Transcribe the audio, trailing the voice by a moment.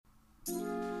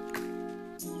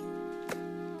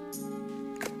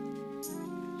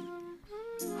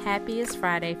Happy it's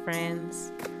Friday,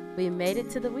 friends. We made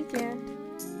it to the weekend.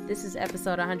 This is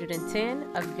episode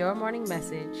 110 of Your Morning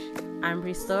Message. I'm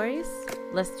Bree Stories.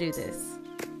 Let's do this.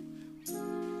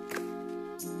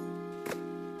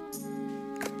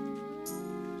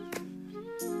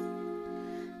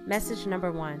 Message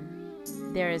number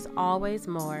 1. There is always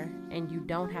more, and you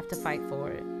don't have to fight for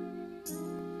it.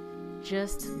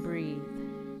 Just breathe.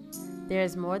 There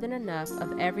is more than enough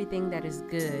of everything that is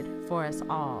good for us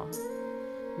all.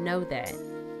 Know that.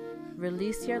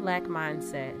 Release your lack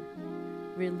mindset.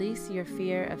 Release your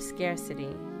fear of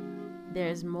scarcity. There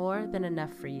is more than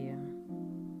enough for you.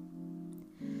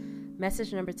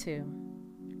 Message number 2.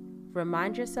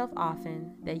 Remind yourself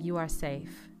often that you are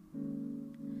safe.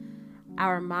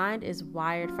 Our mind is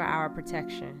wired for our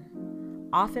protection,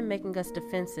 often making us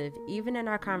defensive even in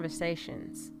our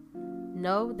conversations.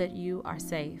 Know that you are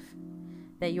safe,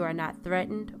 that you are not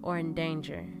threatened or in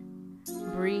danger.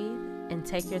 Breathe and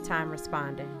take your time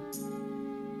responding.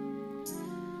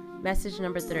 Message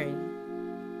number 3.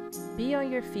 Be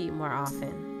on your feet more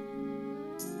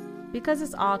often. Because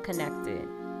it's all connected.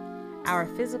 Our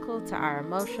physical to our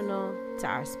emotional to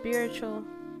our spiritual.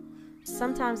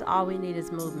 Sometimes all we need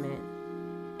is movement.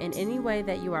 In any way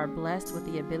that you are blessed with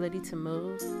the ability to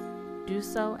move, do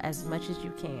so as much as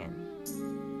you can.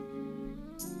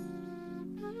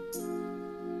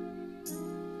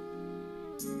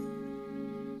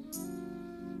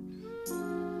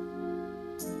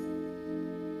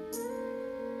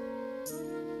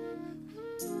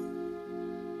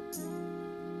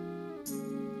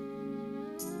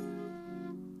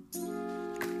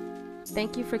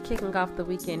 Thank you for kicking off the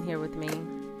weekend here with me.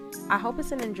 I hope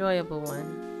it's an enjoyable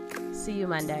one. See you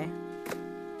Monday.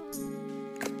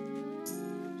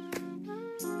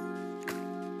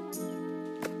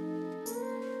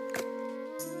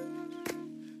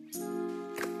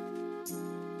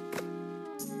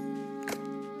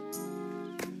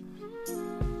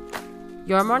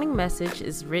 Your Morning Message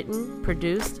is written,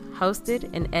 produced, hosted,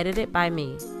 and edited by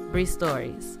me, Bree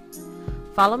Stories.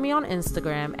 Follow me on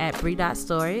Instagram at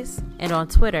Bree.stories and on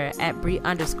Twitter at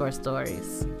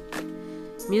Bree_stories.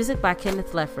 Music by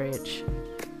Kenneth Leffridge.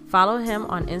 Follow him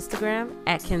on Instagram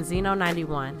at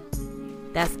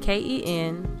Kenzino91. That's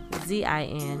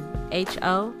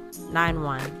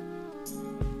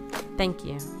KENZINHO91. Thank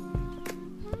you.